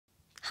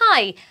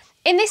Hi!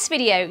 In this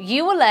video,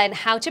 you will learn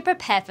how to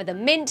prepare for the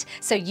mint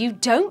so you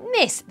don't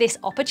miss this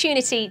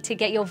opportunity to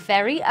get your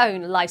very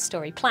own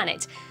Lifestory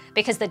planet,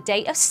 because the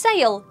date of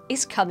sale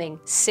is coming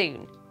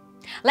soon.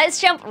 Let's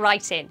jump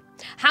right in.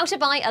 How to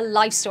buy a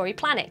Lifestory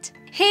planet.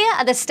 Here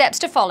are the steps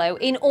to follow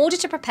in order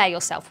to prepare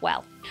yourself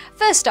well.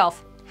 First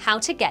off, how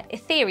to get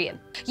Ethereum.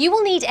 You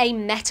will need a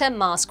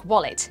MetaMask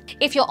wallet.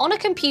 If you're on a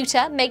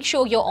computer, make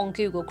sure you're on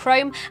Google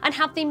Chrome and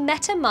have the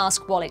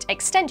MetaMask wallet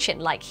extension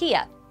like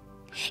here.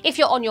 If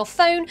you're on your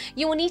phone,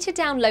 you will need to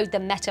download the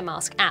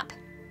MetaMask app.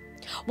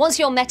 Once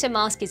your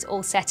MetaMask is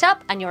all set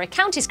up and your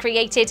account is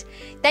created,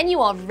 then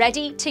you are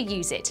ready to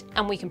use it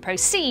and we can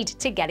proceed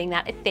to getting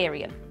that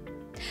Ethereum.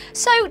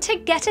 So to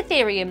get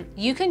Ethereum,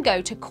 you can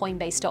go to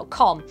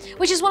Coinbase.com,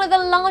 which is one of the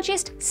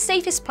largest,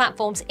 safest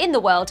platforms in the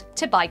world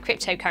to buy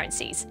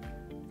cryptocurrencies.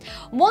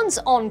 Once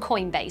on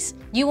Coinbase,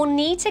 you will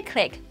need to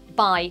click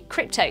Buy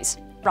Cryptos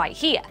right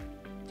here.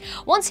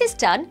 Once it's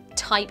done,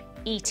 type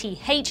ETH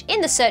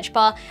in the search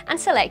bar and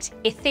select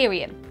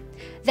Ethereum.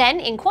 Then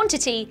in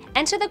quantity,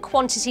 enter the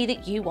quantity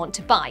that you want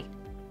to buy.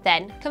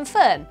 Then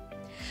confirm.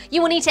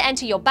 You will need to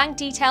enter your bank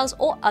details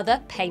or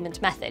other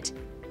payment method.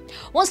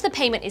 Once the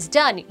payment is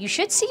done, you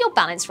should see your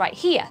balance right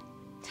here.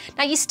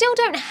 Now you still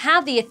don't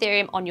have the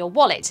Ethereum on your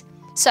wallet,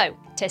 so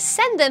to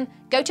send them,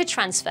 go to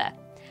Transfer.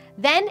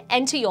 Then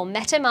enter your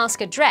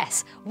MetaMask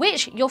address,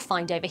 which you'll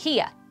find over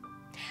here.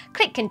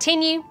 Click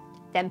Continue,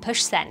 then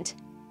push Send.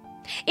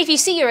 If you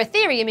see your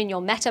Ethereum in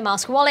your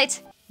MetaMask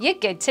wallet, you're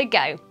good to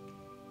go.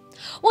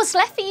 What's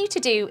left for you to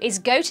do is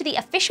go to the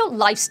official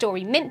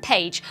Lifestory Mint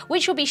page,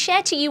 which will be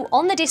shared to you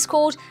on the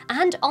Discord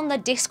and on the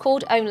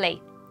Discord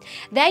only.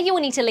 There you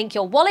will need to link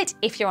your wallet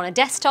if you're on a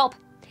desktop.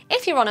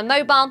 If you're on a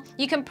mobile,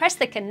 you can press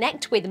the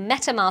Connect with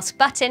MetaMask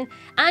button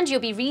and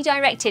you'll be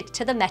redirected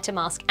to the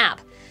MetaMask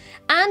app.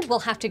 And we'll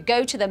have to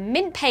go to the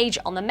Mint page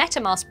on the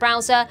MetaMask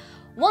browser.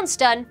 Once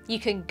done, you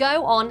can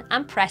go on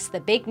and press the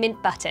big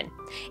Mint button.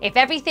 If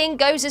everything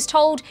goes as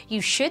told,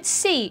 you should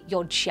see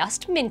your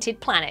just minted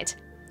planet.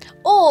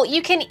 Or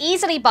you can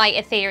easily buy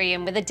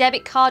Ethereum with a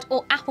debit card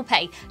or Apple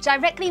Pay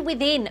directly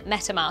within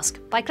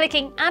MetaMask by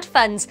clicking Add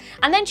Funds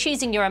and then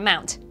choosing your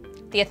amount.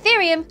 The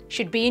Ethereum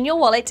should be in your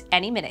wallet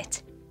any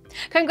minute.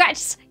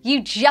 Congrats,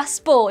 you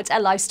just bought a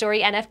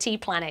Lifestory NFT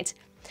planet.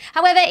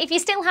 However, if you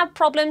still have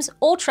problems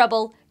or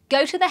trouble,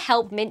 go to the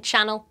Help Mint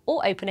channel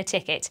or open a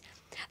ticket.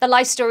 The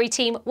Lifestory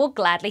team will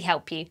gladly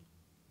help you.